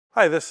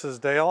Hi, this is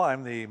Dale.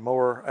 I'm the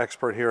mower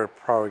expert here at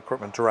Power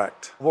Equipment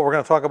Direct. What we're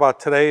going to talk about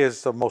today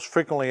is the most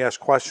frequently asked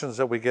questions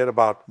that we get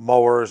about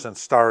mowers and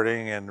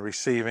starting and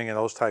receiving and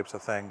those types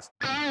of things.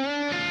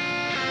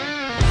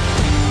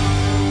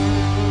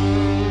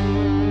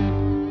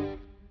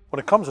 When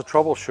it comes to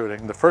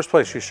troubleshooting, the first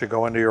place you should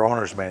go into your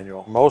owner's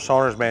manual. Most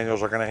owner's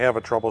manuals are going to have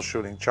a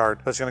troubleshooting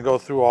chart that's going to go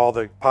through all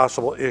the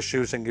possible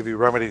issues and give you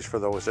remedies for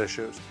those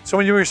issues. So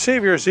when you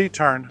receive your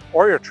Z-turn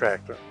or your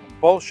tractor,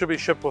 both should be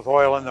shipped with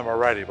oil in them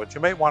already, but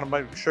you may want to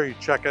make sure you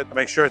check it,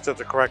 make sure it's at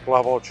the correct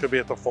level. It should be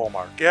at the full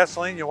mark.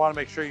 Gasoline, you want to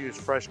make sure you use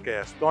fresh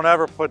gas. Don't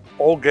ever put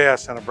old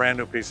gas in a brand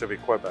new piece of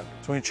equipment.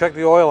 So when you check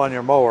the oil on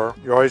your mower,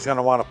 you're always going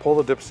to want to pull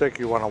the dipstick,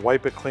 you want to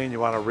wipe it clean, you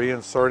want to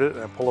reinsert it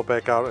and pull it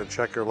back out and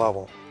check your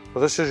level.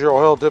 So this is your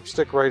oil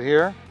dipstick right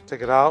here.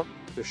 Take it out.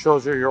 It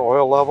shows you your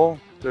oil level.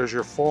 There's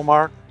your full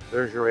mark.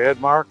 There's your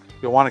add mark.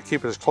 You'll want to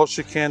keep it as close as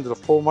you can to the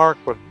full mark,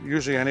 but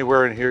usually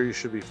anywhere in here you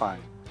should be fine.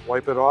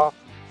 Wipe it off,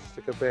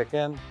 stick it back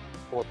in,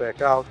 pull it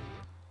back out,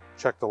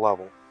 check the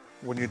level.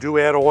 When you do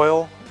add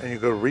oil and you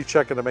go to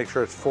recheck it to make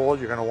sure it's full,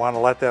 you're going to want to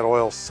let that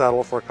oil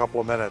settle for a couple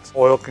of minutes.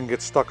 Oil can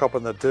get stuck up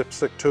in the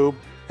dipstick tube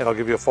and it'll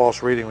give you a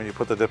false reading when you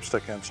put the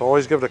dipstick in. So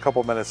always give it a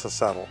couple minutes to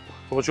settle.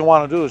 So what you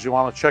want to do is you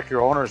want to check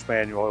your owner's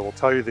manual. It will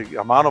tell you the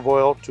amount of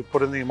oil to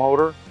put in the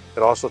motor.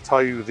 It also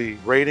tell you the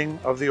rating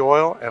of the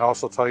oil and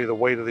also tell you the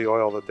weight of the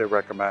oil that they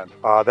recommend.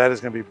 That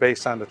is going to be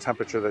based on the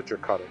temperature that you're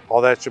cutting.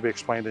 All that should be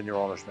explained in your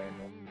owner's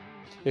manual.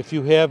 If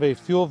you have a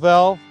fuel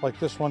valve like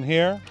this one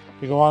here,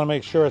 you want to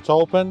make sure it's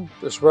open.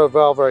 This red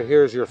valve right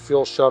here is your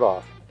fuel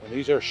shutoff. When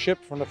these are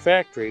shipped from the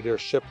factory, they're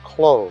shipped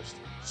closed.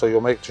 So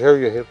you'll make sure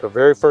you hit the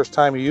very first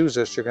time you use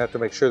this, you're going to have to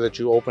make sure that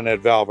you open that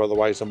valve,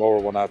 otherwise the mower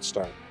will not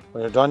start.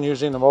 When you're done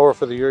using the mower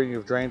for the year,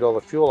 you've drained all the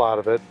fuel out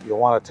of it, you'll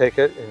want to take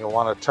it and you'll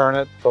want to turn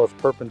it so it's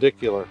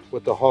perpendicular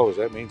with the hose.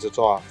 That means it's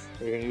off.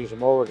 When you're going to use the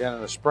mower again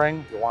in the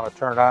spring, you want to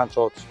turn it on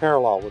so it's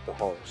parallel with the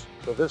hose.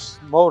 So this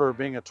motor,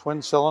 being a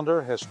twin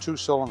cylinder, has two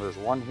cylinders,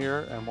 one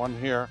here and one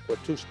here,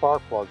 with two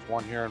spark plugs,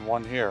 one here and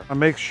one here. And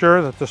make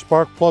sure that the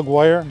spark plug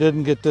wire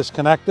didn't get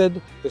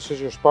disconnected. This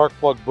is your spark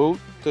plug boot.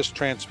 This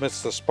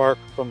transmits the spark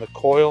from the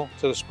coil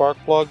to the spark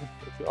plug.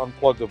 If you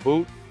unplug the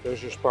boot,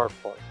 there's your spark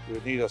plug. You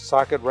would need a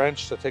socket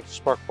wrench to take the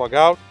spark plug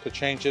out, to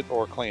change it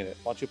or clean it.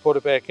 Once you put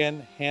it back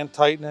in, hand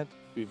tighten it.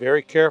 Be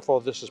very careful,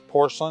 this is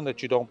porcelain,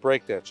 that you don't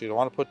break that. So you don't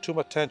want to put too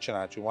much tension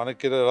on it. You want to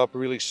get it up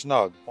really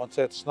snug. Once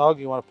that's snug,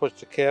 you want to push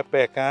the cap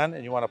back on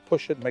and you want to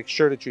push it and make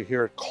sure that you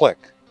hear it click.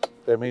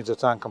 That means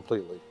it's on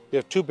completely. You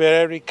have two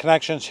battery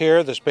connections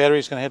here. This battery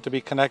is going to have to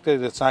be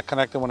connected. It's not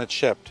connected when it's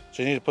shipped.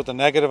 So you need to put the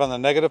negative on the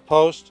negative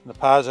post and the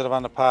positive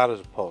on the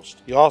positive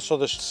post. You also,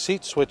 the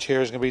seat switch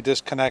here is going to be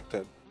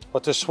disconnected.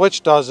 What the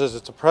switch does is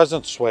it's a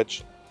presence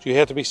switch. So you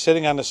have to be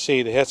sitting on the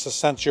seat. It has to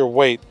sense your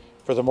weight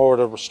for the mower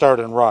to start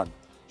and run.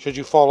 Should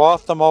you fall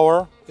off the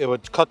mower, it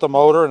would cut the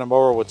motor and the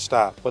mower would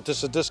stop. But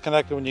this is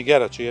disconnected when you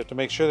get it, so you have to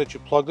make sure that you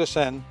plug this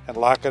in and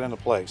lock it into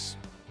place.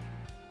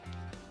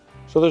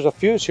 So there's a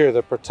fuse here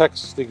that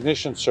protects the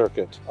ignition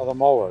circuit of the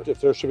mower.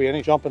 If there should be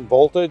any jump in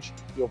voltage,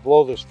 you'll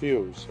blow this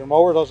fuse. If your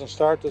mower doesn't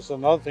start, this is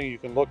another thing you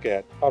can look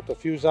at. Pop the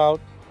fuse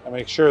out and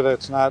make sure that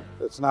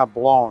it's not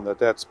blown,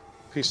 that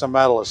piece of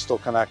metal is still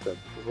connected.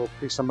 There's a little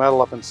piece of metal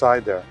up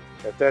inside there.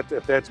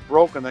 If that's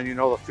broken, then you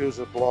know the fuse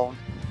is blown.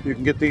 You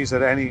can get these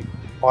at any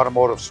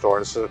automotive store.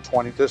 This is a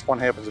 20. This one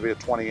happens to be a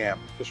 20 amp.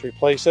 Just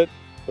replace it,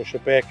 push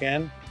it back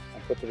in,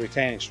 and put the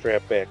retaining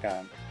strap back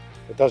on.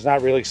 It does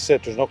not really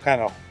sit. There's no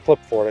kind of clip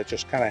for it. It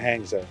just kind of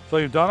hangs there. So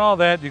you've done all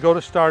that. You go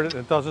to start it.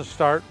 It doesn't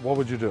start. What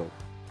would you do?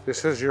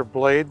 This is your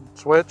blade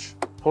switch.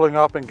 Pulling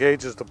up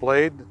engages the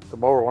blade. The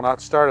mower will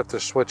not start if the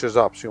switch is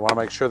up. So you want to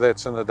make sure that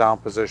it's in the down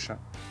position.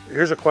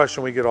 Here's a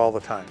question we get all the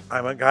time.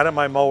 I got in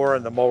my mower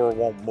and the mower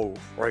won't move.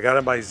 Or I got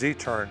in my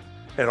Z-turn.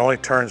 It only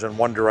turns in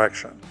one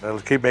direction. It'll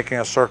keep making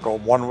a circle,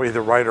 one way,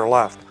 either right or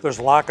left. There's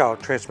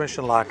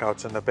transmission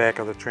lockouts in the back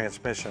of the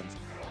transmissions.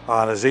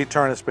 On a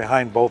Z-turn, it's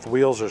behind both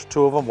wheels. There's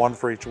two of them, one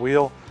for each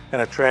wheel.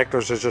 And a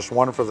tractor's, there's just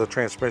one for the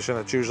transmission.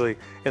 It's usually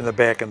in the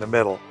back in the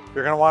middle.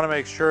 You're going to want to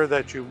make sure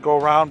that you go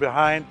around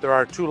behind. There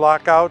are two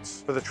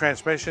lockouts for the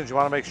transmissions. You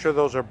want to make sure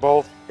those are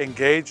both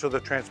engaged so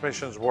the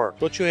transmissions work.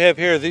 What you have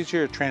here, these are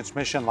your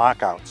transmission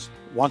lockouts.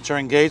 Once they're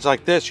engaged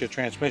like this, your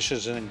transmission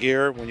is in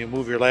gear. When you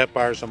move your lap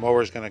bars, the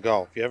mower is going to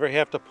go. If you ever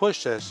have to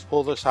push this,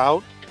 pull this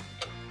out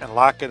and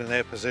lock it in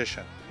that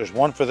position. There's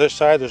one for this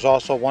side. There's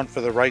also one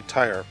for the right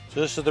tire.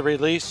 So this is the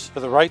release for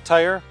the right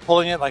tire.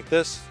 Pulling it like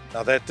this.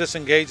 Now that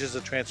disengages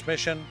the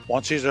transmission.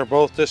 Once these are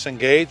both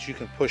disengaged, you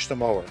can push the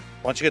mower.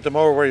 Once you get the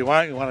mower where you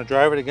want to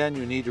drive it again,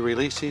 you need to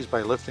release these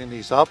by lifting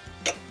these up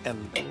and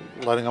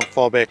letting them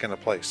fall back into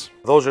place.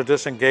 Those are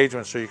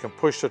disengagements so you can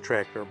push the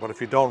tractor, but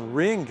if you don't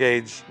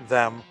re-engage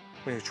them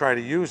when you try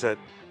to use it,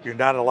 you're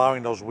not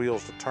allowing those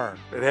wheels to turn.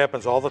 It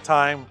happens all the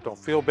time. Don't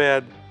feel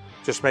bad.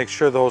 Just make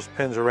sure those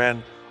pins are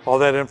in. All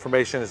that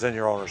information is in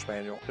your owner's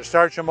manual. To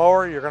start your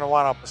mower, you're going to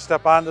want to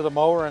step onto the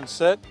mower and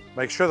sit.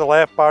 Make sure the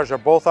lap bars are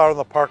both out in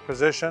the park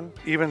position,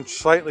 even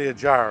slightly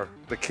ajar.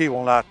 The key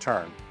will not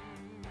turn.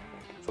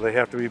 So they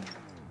have to be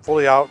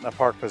fully out in the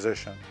park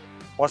position.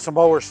 Once the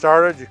mower's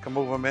started, you can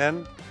move them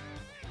in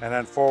and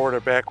then forward or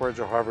backwards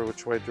or however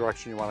which way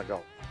direction you want to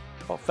go.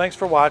 Well, thanks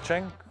for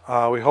watching.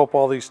 We hope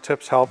all these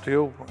tips helped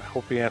you. I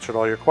hope we answered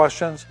all your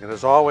questions. And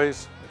as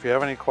always, if you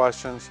have any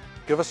questions,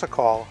 give us a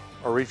call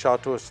or reach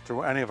out to us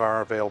through any of our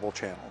available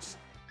channels.